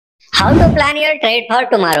How to plan your trade for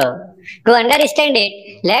tomorrow? To understand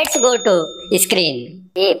it, let's go to screen.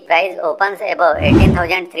 If price opens above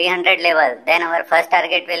 18,300 level, then our first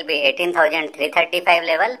target will be 18,335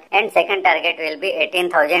 level and second target will be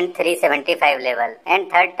 18,375 level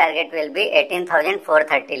and third target will be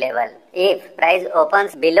 18,430 level. If price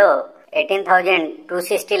opens below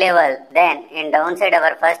 18,260 level, then in downside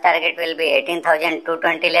our first target will be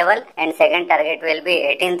 18,220 level and second target will be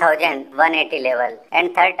 18,180 level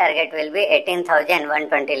and third target will be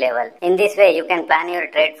 18,120 level. In this way you can plan your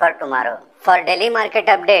trade for tomorrow. For daily market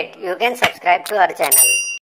update, you can subscribe to our channel.